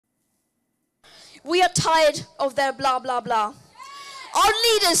We are tired of their blah, blah, blah. Our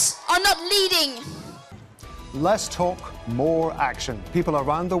leaders are not leading. Less talk, more action. People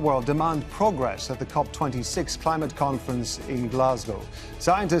around the world demand progress at the COP26 climate conference in Glasgow.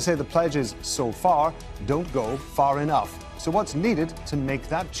 Scientists say the pledges so far don't go far enough. So what's needed to make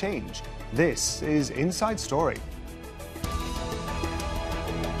that change? This is Inside Story.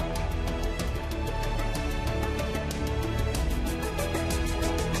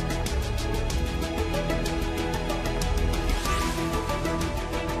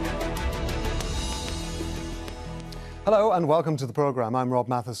 Hello and welcome to the programme. I'm Rob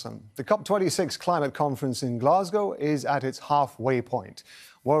Matheson. The COP26 climate conference in Glasgow is at its halfway point.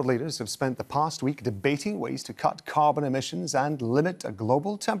 World leaders have spent the past week debating ways to cut carbon emissions and limit a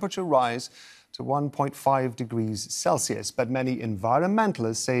global temperature rise to 1.5 degrees Celsius. But many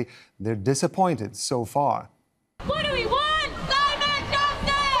environmentalists say they're disappointed so far. What do we want? Climate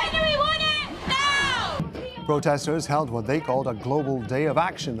justice! When do we want it? Now! Protesters held what they called a global day of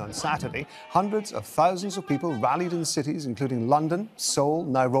action on Saturday. Hundreds of thousands of people rallied in cities including London, Seoul,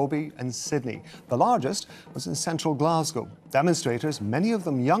 Nairobi and Sydney. The largest was in central Glasgow. Demonstrators, many of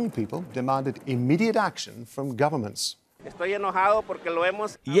them young people, demanded immediate action from governments.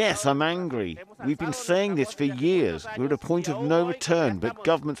 Yes, I'm angry. We've been saying this for years. We're at a point of no return, but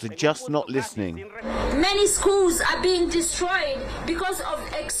governments are just not listening. Many schools are being destroyed because of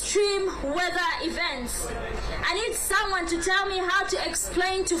extreme weather events. I need someone to tell me how to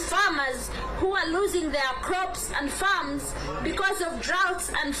explain to farmers who are losing their crops and farms because of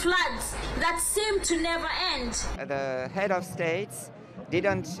droughts and floods that seem to never end. The head of states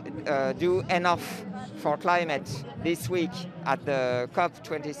didn't do enough for climate this week at the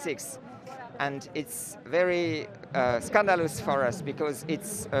COP26, and it's very scandalous for us because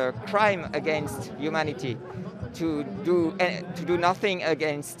it's a crime against humanity to do nothing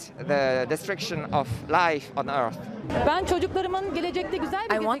against the destruction of life on Earth.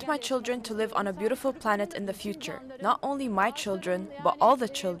 I want my children to live on a beautiful planet in the future. Not only my children, but all the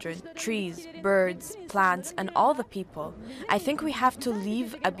children, trees, birds, plants, and all the people. I think we have to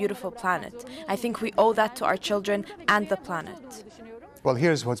leave a beautiful planet. I think we owe that to our children and the planet. Well,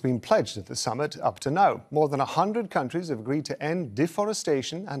 here's what's been pledged at the summit up to now. More than 100 countries have agreed to end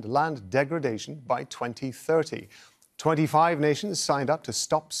deforestation and land degradation by 2030. 25 nations signed up to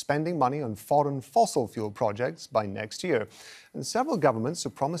stop spending money on foreign fossil fuel projects by next year. And several governments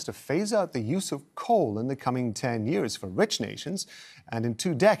have promised to phase out the use of coal in the coming 10 years for rich nations and in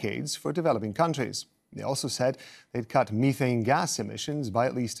 2 decades for developing countries. They also said they'd cut methane gas emissions by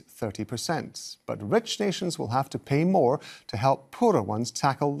at least 30%. But rich nations will have to pay more to help poorer ones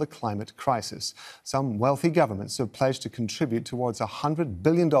tackle the climate crisis. Some wealthy governments have pledged to contribute towards a $100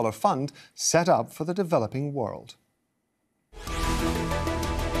 billion fund set up for the developing world.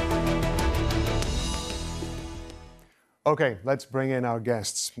 OK, let's bring in our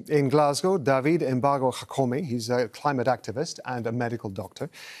guests. In Glasgow, David Imbago Jácome, he's a climate activist and a medical doctor.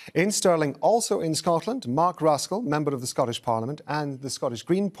 In Stirling, also in Scotland, Mark Ruskell, member of the Scottish Parliament and the Scottish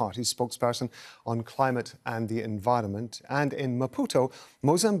Green Party spokesperson on climate and the environment. And in Maputo,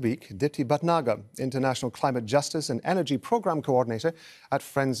 Mozambique, Dipti Bhatnagar, International Climate Justice and Energy Programme Coordinator at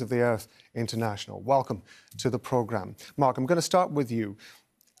Friends of the Earth International. Welcome to the programme. Mark, I'm going to start with you.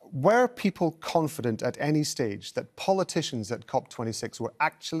 Were people confident at any stage that politicians at COP26 were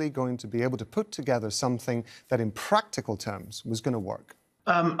actually going to be able to put together something that in practical terms was going to work?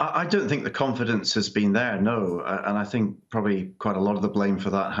 I don't think the confidence has been there, no. And I think probably quite a lot of the blame for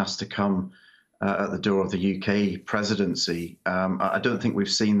that has to come at the door of the UK presidency. I don't think we've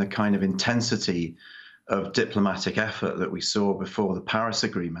seen the kind of intensity of diplomatic effort that we saw before the Paris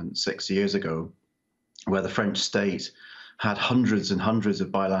Agreement 6 years ago, where the French state had hundreds and hundreds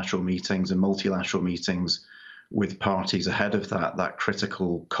of bilateral meetings and multilateral meetings with parties ahead of that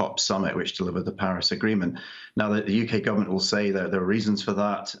critical COP summit, which delivered the Paris Agreement. Now, the UK government will say that there are reasons for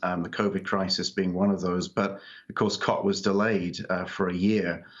that, the COVID crisis being one of those. But, of course, COP was delayed for a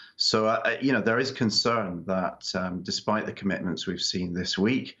year. So, there is concern that despite the commitments we've seen this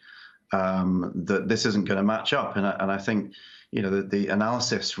week, that this isn't going to match up. And I think the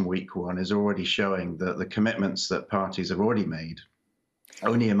analysis from week one is already showing that the commitments that parties have already made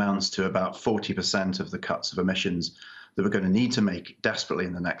only amounts to about 40% of the cuts of emissions that we're going to need to make desperately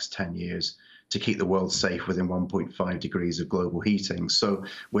in the next 10 years to keep the world safe within 1.5 degrees of global heating. So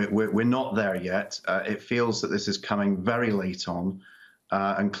we're not there yet. It feels that this is coming very late on.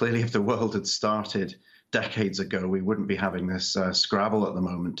 And clearly, if the world had started decades ago, we wouldn't be having this scrabble at the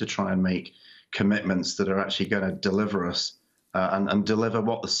moment to try and make commitments that are actually going to deliver us and deliver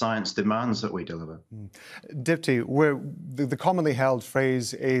what the science demands that we deliver. Dipti, the commonly held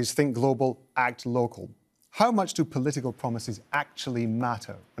phrase is think global, act local. How much do political promises actually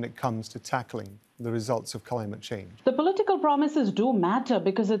matter when it comes to tackling the results of climate change? The political promises do matter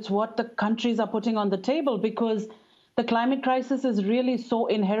because it's what the countries are putting on the table, because the climate crisis is really so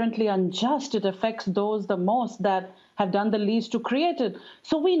inherently unjust. It affects those the most that have done the least to create it.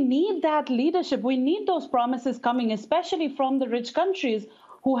 So we need that leadership. We need those promises coming, especially from the rich countries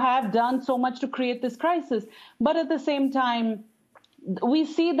who have done so much to create this crisis. But at the same time, we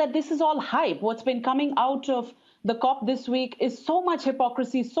see that this is all hype. What's been coming out of the COP this week is so much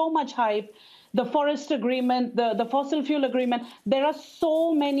hypocrisy, so much hype. The forest agreement, the fossil fuel agreement, there are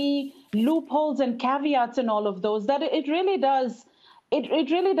so many loopholes and caveats in all of those that it really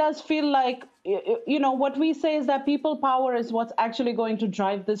does feel like, you know, what we say is that people power is what's actually going to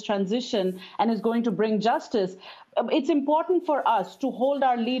drive this transition and is going to bring justice. It's important for us to hold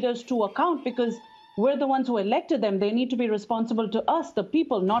our leaders to account because we're the ones who elected them. They need to be responsible to us, the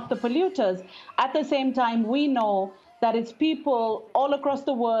people, not the polluters. At the same time, we know that it's people all across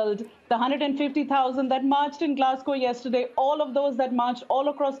the world, the 150,000 that marched in Glasgow yesterday, all of those that marched all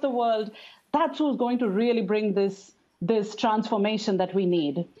across the world, that's who's going to really bring this transformation that we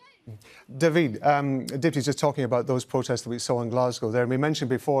need. David, Dipti's just talking about those protests that we saw in Glasgow there. We mentioned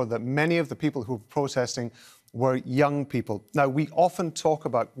before that many of the people who were protesting were young people. Now, we often talk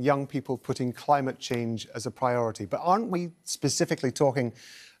about young people putting climate change as a priority, but aren't we specifically talking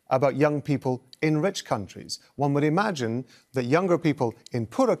about young people in rich countries? One would imagine that younger people in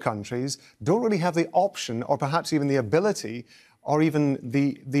poorer countries don't really have the option or perhaps even the ability or even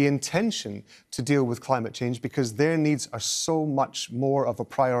the intention to deal with climate change because their needs are so much more of a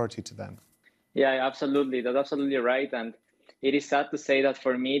priority to them. Yeah, absolutely. That's absolutely right. And it is sad to say that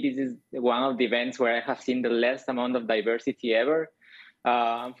for me, this is one of the events where I have seen the least amount of diversity ever.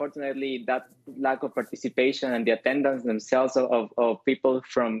 Unfortunately, that lack of participation and the attendance themselves of people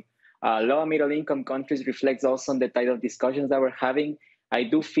from low and middle income countries reflects also on the type of discussions that we're having. I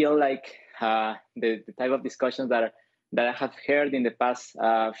do feel like the type of discussions that I have heard in the past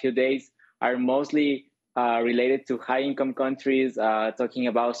few days are mostly related to high income countries, talking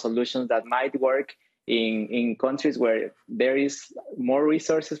about solutions that might work in countries where there is more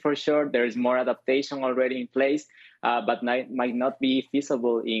resources for sure, there is more adaptation already in place, but might not be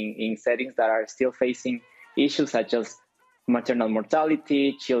feasible in settings that are still facing issues such as maternal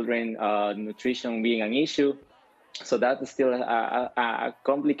mortality, children nutrition being an issue. So that is still a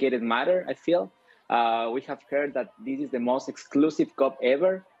complicated matter, I feel. We have heard that this is the most exclusive COP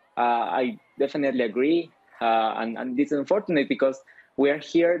ever. I definitely agree. And this is unfortunate because we are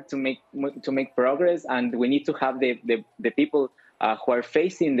here to make progress, and we need to have the people who are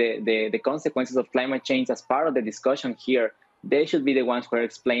facing the consequences of climate change as part of the discussion here. They should be the ones who are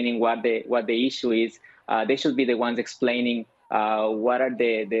explaining what the issue is. They should be the ones explaining what are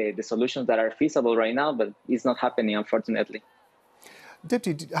the solutions that are feasible right now, but it's not happening, unfortunately.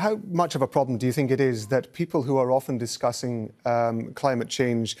 Dipti, how much of a problem do you think it is that people who are often discussing climate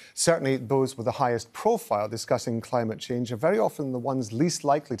change, certainly those with the highest profile discussing climate change, are very often the ones least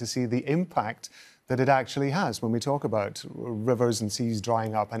likely to see the impact that it actually has when we talk about rivers and seas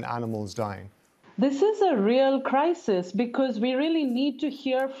drying up and animals dying? This is a real crisis because we really need to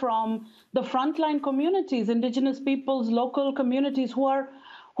hear from the frontline communities, Indigenous peoples, local communities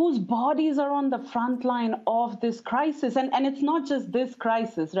whose bodies are on the front line of this crisis. And it's not just this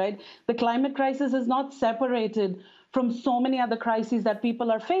crisis, right? The climate crisis is not separated from so many other crises that people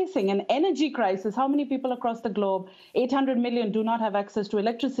are facing. An energy crisis, how many people across the globe? 800 million do not have access to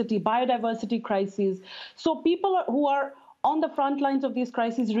electricity, biodiversity crises. So people who are on the front lines of these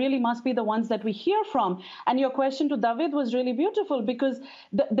crises really must be the ones that we hear from. And your question to David was really beautiful because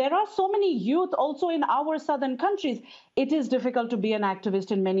there are so many youth also in our southern countries. It is difficult to be an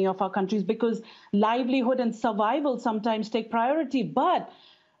activist in many of our countries because livelihood and survival sometimes take priority. But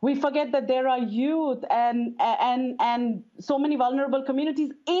we forget that there are youth and so many vulnerable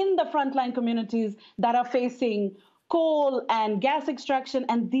communities in the frontline communities that are facing coal and gas extraction,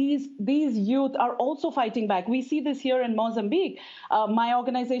 and these youth are also fighting back. We see this here in Mozambique. My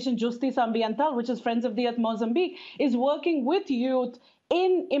organization, Justiça Ambiental, which is Friends of the Earth Mozambique, is working with youth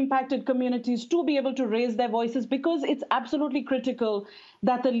in impacted communities to be able to raise their voices because it's absolutely critical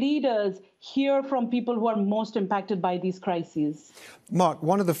that the leaders hear from people who are most impacted by these crises. Mark,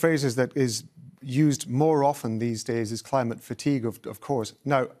 one of the phrases that is used more often these days is climate fatigue, of course.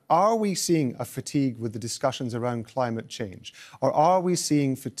 Now, are we seeing a fatigue with the discussions around climate change? Or are we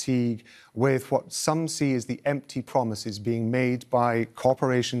seeing fatigue with what some see as the empty promises being made by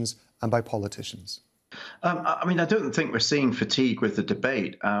corporations and by politicians? I mean, I don't think we're seeing fatigue with the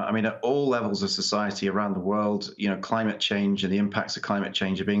debate. I mean, at all levels of society around the world, climate change and the impacts of climate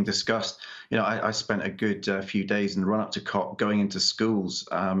change are being discussed. I spent a good few days in the run-up to COP going into schools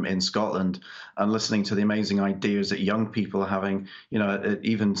in Scotland and listening to the amazing ideas that young people are having,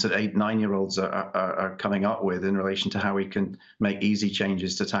 even sort of 8, 9-year-olds are coming up with in relation to how we can make easy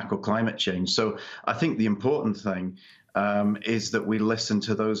changes to tackle climate change. So I think the important thing is that we listen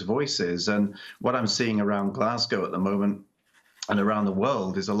to those voices. And what I'm seeing around Glasgow at the moment and around the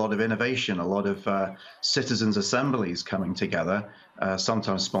world is a lot of innovation, a lot of citizens' assemblies coming together,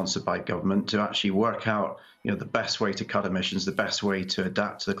 sometimes sponsored by government, to actually work out the best way to cut emissions, the best way to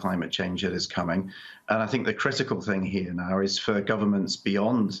adapt to the climate change that is coming. And I think the critical thing here now is for governments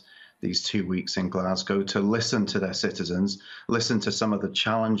beyond these 2 weeks in Glasgow to listen to their citizens, listen to some of the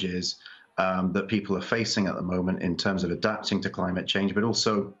challenges that people are facing at the moment in terms of adapting to climate change, but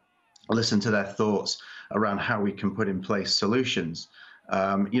also listen to their thoughts around how we can put in place solutions.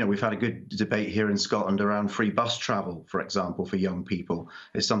 We've had a good debate here in Scotland around free bus travel, for example, for young people.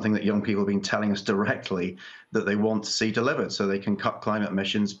 It's something that young people have been telling us directly that they want to see delivered so they can cut climate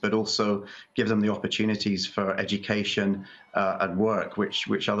emissions, but also give them the opportunities for education and work,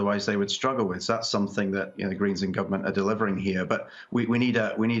 which otherwise they would struggle with. So that's something that the Greens in government are delivering here. But we need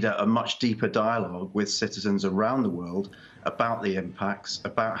a much deeper dialogue with citizens around the world about the impacts,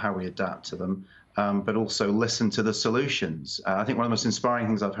 about how we adapt to them, but also listen to the solutions. I think one of the most inspiring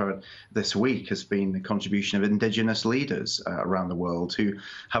things I've heard this week has been the contribution of Indigenous leaders around the world who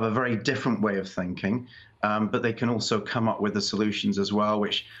have a very different way of thinking, but they can also come up with the solutions as well,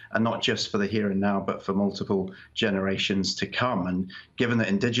 which are not just for the here and now, but for multiple generations to come. And given that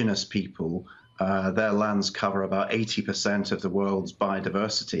Indigenous people, their lands cover about 80% of the world's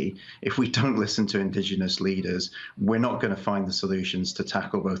biodiversity. If we don't listen to Indigenous leaders, we're not going to find the solutions to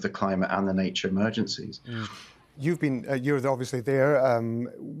tackle both the climate and the nature emergencies. You're obviously there.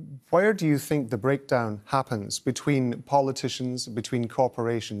 Where do you think the breakdown happens between politicians, between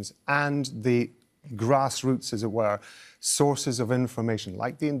corporations, and the grassroots, as it were, sources of information,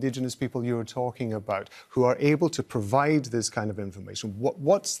 like the Indigenous people you were talking about, who are able to provide this kind of information?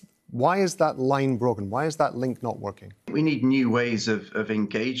 Why is that line broken? Why is that link not working? We need new ways of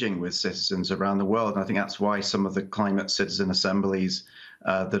engaging with citizens around the world. And I think that's why some of the climate citizen assemblies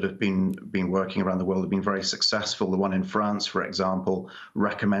that have been working around the world have been very successful. The one in France, for example,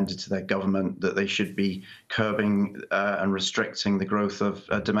 recommended to their government that they should be curbing and restricting the growth of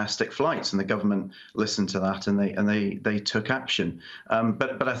domestic flights, and the government listened to that and they took action.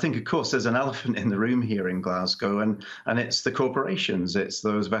 But I think, of course, there's an elephant in the room here in Glasgow, and it's the corporations, it's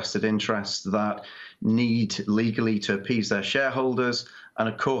those vested interests that need legally to appease their shareholders, and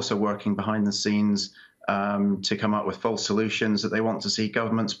of course are working behind the scenes to come up with false solutions that they want to see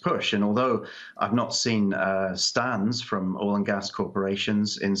governments push. And although I've not seen stands from oil and gas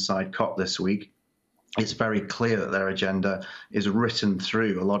corporations inside COP this week, it's very clear that their agenda is written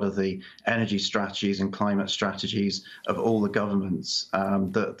through a lot of the energy strategies and climate strategies of all the governments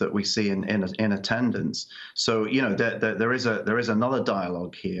that we see in attendance. So, there is another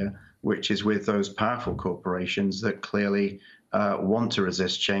dialogue here, which is with those powerful corporations that clearly want to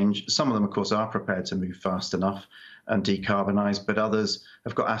resist change. Some of them, of course, are prepared to move fast enough and decarbonise, but others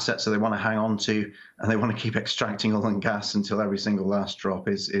have got assets that they want to hang on to, and they want to keep extracting oil and gas until every single last drop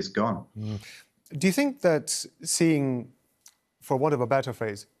is gone. Do you think that seeing, for want of a better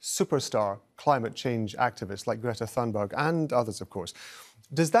phrase, superstar climate change activists like Greta Thunberg and others, of course,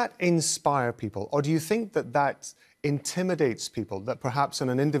 does that inspire people? Or do you think that that intimidates people, that perhaps on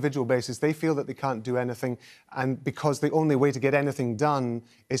an individual basis they feel that they can't do anything, and because the only way to get anything done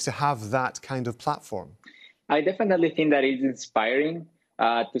is to have that kind of platform? I definitely think that it's inspiring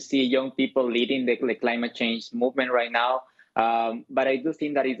to see young people leading the climate change movement right now. But I do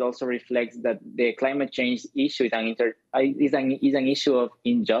think that it also reflects that the climate change issue is an issue of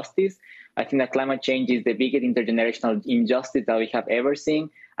injustice. I think that climate change is the biggest intergenerational injustice that we have ever seen,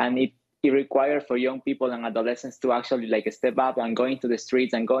 and it requires for young people and adolescents to actually step up and go into the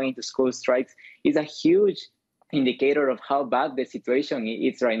streets and go into school strikes is a huge indicator of how bad the situation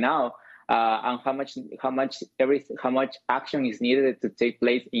is right now, and how much action is needed to take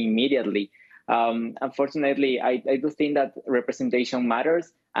place immediately. Unfortunately, I do think that representation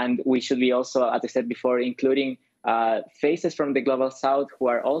matters, and we should be also, as I said before, including faces from the Global South who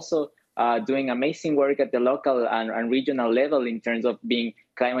are also doing amazing work at the local and regional level in terms of being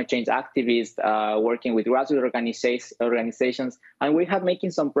climate change activists, working with grassroots organizations. And we have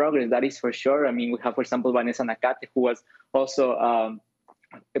making some progress, that is for sure. I mean, we have, for example, Vanessa Nakate, who was also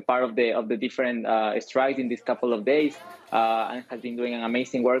a part of the different strikes in these couple of days, and has been doing an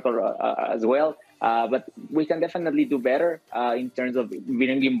amazing work as well. But we can definitely do better in terms of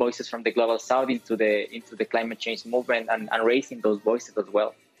bringing voices from the global south into the climate change movement and raising those voices as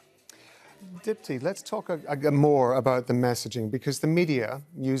well. Dipti, let's talk more about the messaging, because the media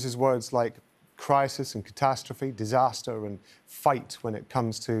uses words like crisis and catastrophe, disaster and fight when it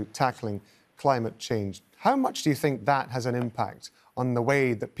comes to tackling climate change. How much do you think that has an impact on the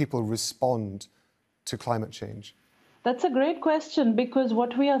way that people respond to climate change? That's a great question, because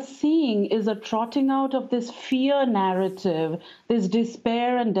what we are seeing is a trotting out of this fear narrative, this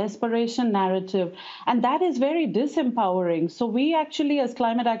despair and desperation narrative, and that is very disempowering. So we actually, as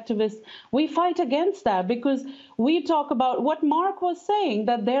climate activists, we fight against that, because we talk about what Mark was saying,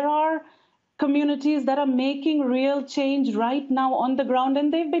 that there are communities that are making real change right now on the ground,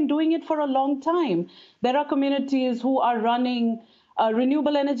 and they've been doing it for a long time. There are communities who are running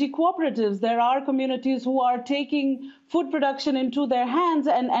renewable energy cooperatives. There are communities who are taking food production into their hands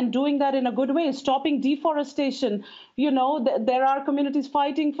and doing that in a good way, stopping deforestation. There are communities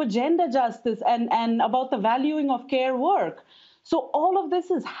fighting for gender justice and about the valuing of care work. So all of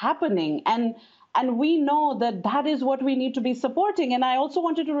this is happening, and we know that that is what we need to be supporting. And I also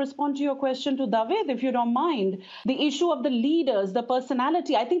wanted to respond to your question to David, if you don't mind. The issue of the leaders, the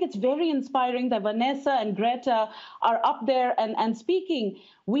personality, I think it's very inspiring that Vanessa and Greta are up there and speaking.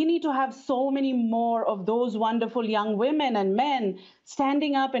 We need to have so many more of those wonderful young women and men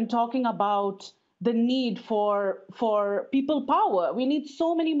standing up and talking about the need for people power. We need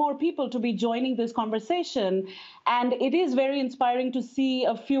so many more people to be joining this conversation. And it is very inspiring to see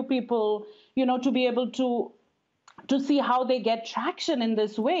a few people, to be able to see how they get traction in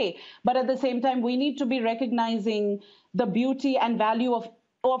this way. But at the same time, we need to be recognizing the beauty and value of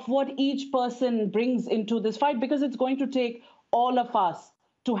what each person brings into this fight, because it's going to take all of us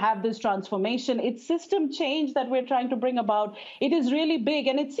to have this transformation. It's system change that we're trying to bring about. It is really big,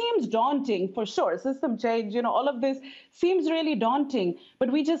 and it seems daunting for sure. System change, all of this seems really daunting,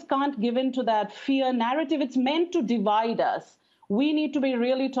 but we just can't give in to that fear narrative. It's meant to divide us. We need to be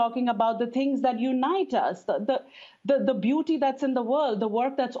really talking about the things that unite us, the beauty that's in the world, the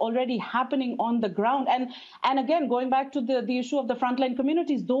work that's already happening on the ground. And again, going back to the issue of the frontline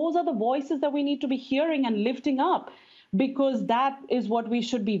communities, those are the voices that we need to be hearing and lifting up, because that is what we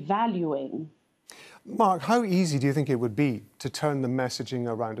should be valuing. Mark, how easy do you think it would be to turn the messaging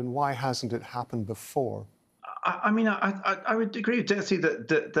around, and why hasn't it happened before? I would agree with Dipti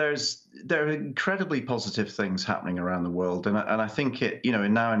that there are incredibly positive things happening around the world, and I think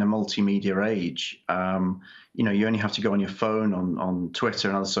now in a multimedia age, you only have to go on your phone, on Twitter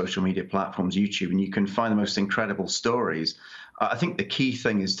and other social media platforms, YouTube, and you can find the most incredible stories. I think the key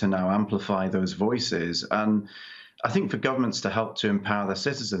thing is to now amplify those voices, and I think for governments to help to empower their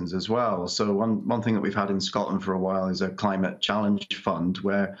citizens as well. So one thing that we've had in Scotland for a while is a climate challenge fund,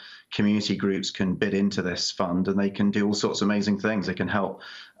 where community groups can bid into this fund and they can do all sorts of amazing things. They can help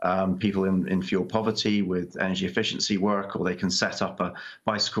people in fuel poverty with energy efficiency work, or they can set up a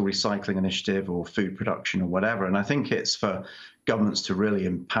bicycle recycling initiative or food production or whatever. And I think it's for governments to really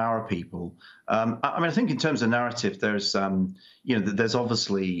empower people. I think in terms of narrative, there's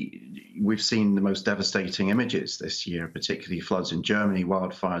obviously, we've seen the most devastating images this year, particularly floods in Germany,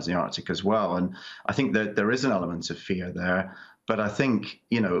 wildfires in the Arctic as well. And I think that there is an element of fear there. But I think,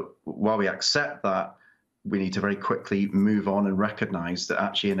 while we accept that, we need to very quickly move on and recognize that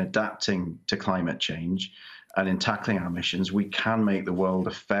actually in adapting to climate change and in tackling our emissions, we can make the world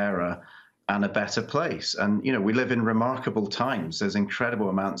a fairer and a better place. And, we live in remarkable times. There's incredible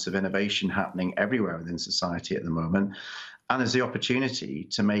amounts of innovation happening everywhere within society at the moment. And there's the opportunity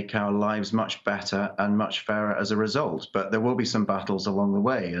to make our lives much better and much fairer as a result. But there will be some battles along the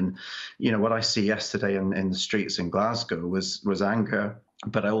way. And, what I see yesterday in the streets in Glasgow was anger,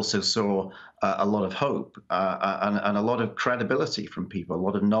 but I also saw a lot of hope and a lot of credibility from people, a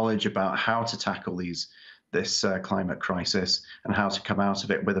lot of knowledge about how to tackle this climate crisis and how to come out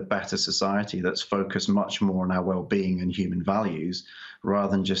of it with a better society that's focused much more on our well-being and human values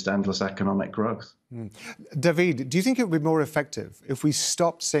rather than just endless economic growth. David, do you think it would be more effective if we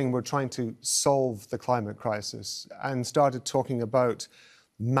stopped saying we're trying to solve the climate crisis and started talking about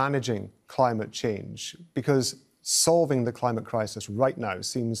managing climate change? Because solving the climate crisis right now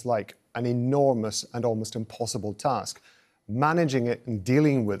seems like an enormous and almost impossible task. Managing it and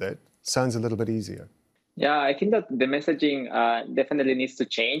dealing with it sounds a little bit easier. Yeah, I think that the messaging definitely needs to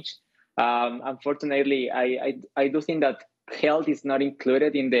change. Unfortunately, I do think that health is not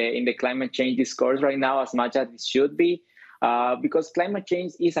included in the climate change discourse right now as much as it should be, because climate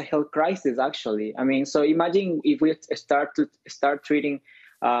change is a health crisis, actually. So imagine if we start treating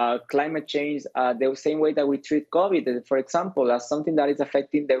climate change the same way that we treat COVID, for example, as something that is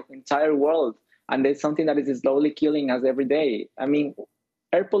affecting the entire world and it's something that is slowly killing us every day. I mean,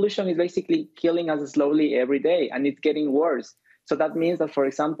 air pollution is basically killing us slowly every day, and it's getting worse. So that means that, for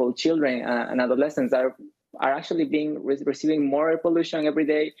example, children and adolescents are actually receiving more air pollution every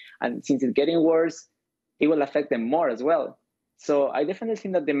day, and since it's getting worse, it will affect them more as well. So I definitely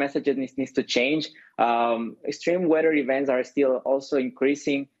think that the message needs to change. Extreme weather events are still also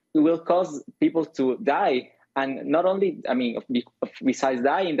increasing. It will cause people to die. And not only, I mean, besides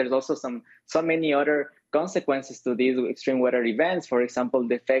dying, there's also so many other consequences to these extreme weather events. For example,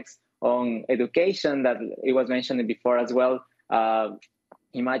 the effects on education that it was mentioned before as well.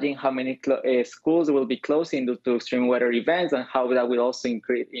 Imagine how many schools will be closing due to extreme weather events, and how that will also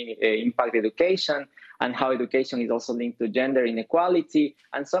impact education, and how education is also linked to gender inequality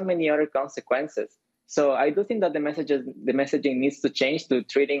and so many other consequences. So I do think that the messaging needs to change to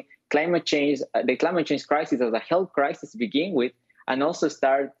treating climate change, the climate change crisis, as a health crisis to begin with, and also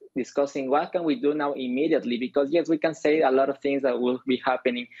start discussing what can we do now immediately. Because yes, we can say a lot of things that will be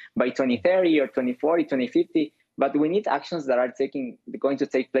happening by 2030 or 2040, 2050, but we need actions that are going to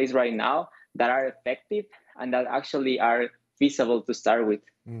take place right now that are effective and that actually are feasible to start with.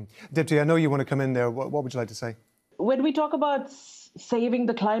 Dipti, I know you want to come in there. What would you like to say? When we talk about saving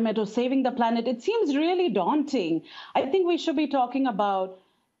the climate or saving the planet, it seems really daunting. I think we should be talking about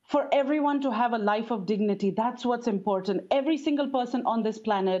for everyone to have a life of dignity. That's what's important. Every single person on this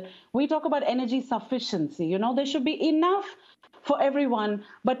planet, we talk about energy sufficiency. You know, there should be enough for everyone,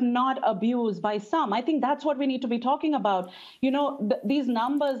 but not abused by some. I think that's what we need to be talking about. You know, these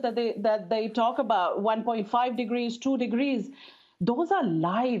numbers that they talk about, 1.5 degrees, 2 degrees, those are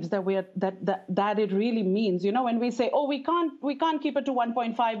lives that it really means. You know, when we say, oh, we can't keep it to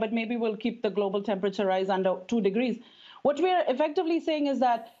 1.5, but maybe we'll keep the global temperature rise under 2 degrees. What we're effectively saying is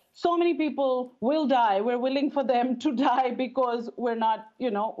that so many people will die. We're willing for them to die because we're not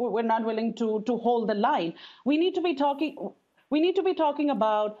willing to hold the line. We need to be talking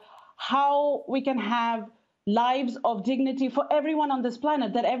about how we can have lives of dignity for everyone on this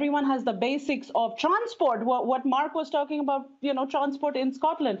planet, that everyone has the basics of transport, what Mark was talking about, you know, transport in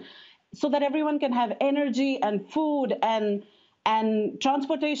Scotland, so that everyone can have energy and food and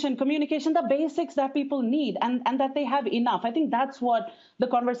transportation, communication, the basics that people need, and that they have enough. I think that's what the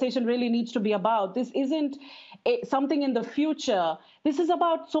conversation really needs to be about. This isn't something in the future. This is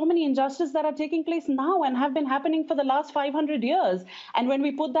about so many injustices that are taking place now and have been happening for the last 500 years. And when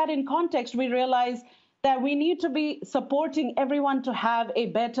we put that in context, we realize that we need to be supporting everyone to have a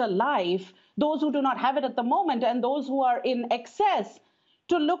better life, those who do not have it at the moment, and those who are in excess,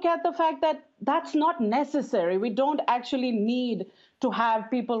 to look at the fact that that's not necessary. We don't actually need to have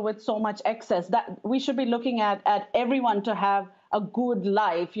people with so much excess. That we should be looking at everyone to have a good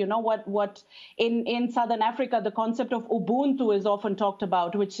life. You know, what in Southern Africa, the concept of Ubuntu is often talked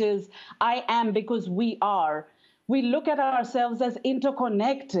about, which is I am because we are. We look at ourselves as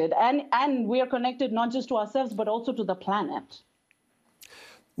interconnected, and we are connected not just to ourselves, but also to the planet.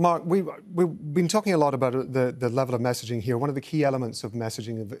 Mark, we've been talking a lot about the level of messaging here. One of the key elements of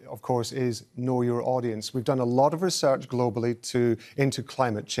messaging, of course, is know your audience. We've done a lot of research globally into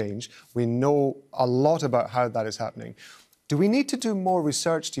climate change. We know a lot about how that is happening. Do we need to do more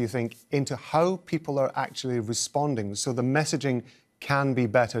research, do you think, into how people are actually responding so the messaging can be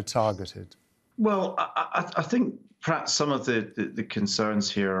better targeted? Well, I think perhaps some of the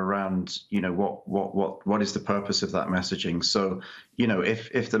concerns here around, you know, what is the purpose of that messaging? So, you know,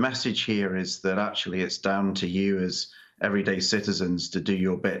 if the message here is that actually it's down to you as everyday citizens to do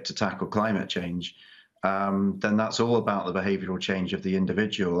your bit to tackle climate change, then that's all about the behavioural change of the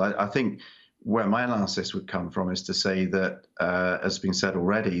individual. I think where my analysis would come from is to say that, as has been said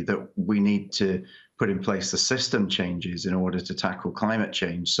already, that we need to put in place the system changes in order to tackle climate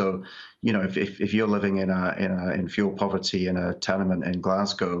change. So, you know, if you're living in fuel poverty in a tenement in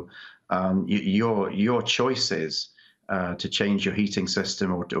Glasgow, your choices to change your heating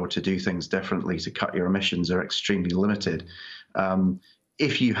system or to do things differently to cut your emissions are extremely limited.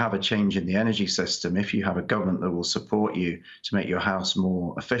 If you have a change in the energy system, if you have a government that will support you to make your house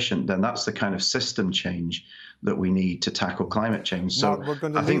more efficient, then that's the kind of system change that we need to tackle climate change. So Mark, we're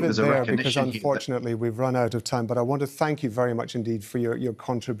going to leave it there because unfortunately we've run out of time, but I want to thank you very much indeed for your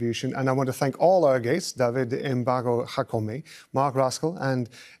contribution. And I want to thank all our guests, David Imbago Jácome, Mark Ruskell and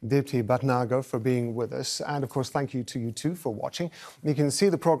Dipti Bhatnagar for being with us. And of course, thank you to you too for watching. You can see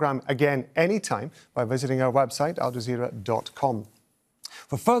the programme again anytime by visiting our website, aljazeera.com.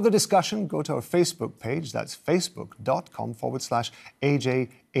 For further discussion, go to our Facebook page. That's facebook.com/AJ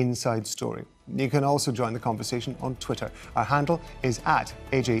Inside Story. You can also join the conversation on Twitter. Our handle is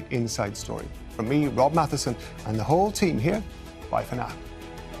 @AJ Inside Story. From me, Rob Matheson, and the whole team here, bye for now.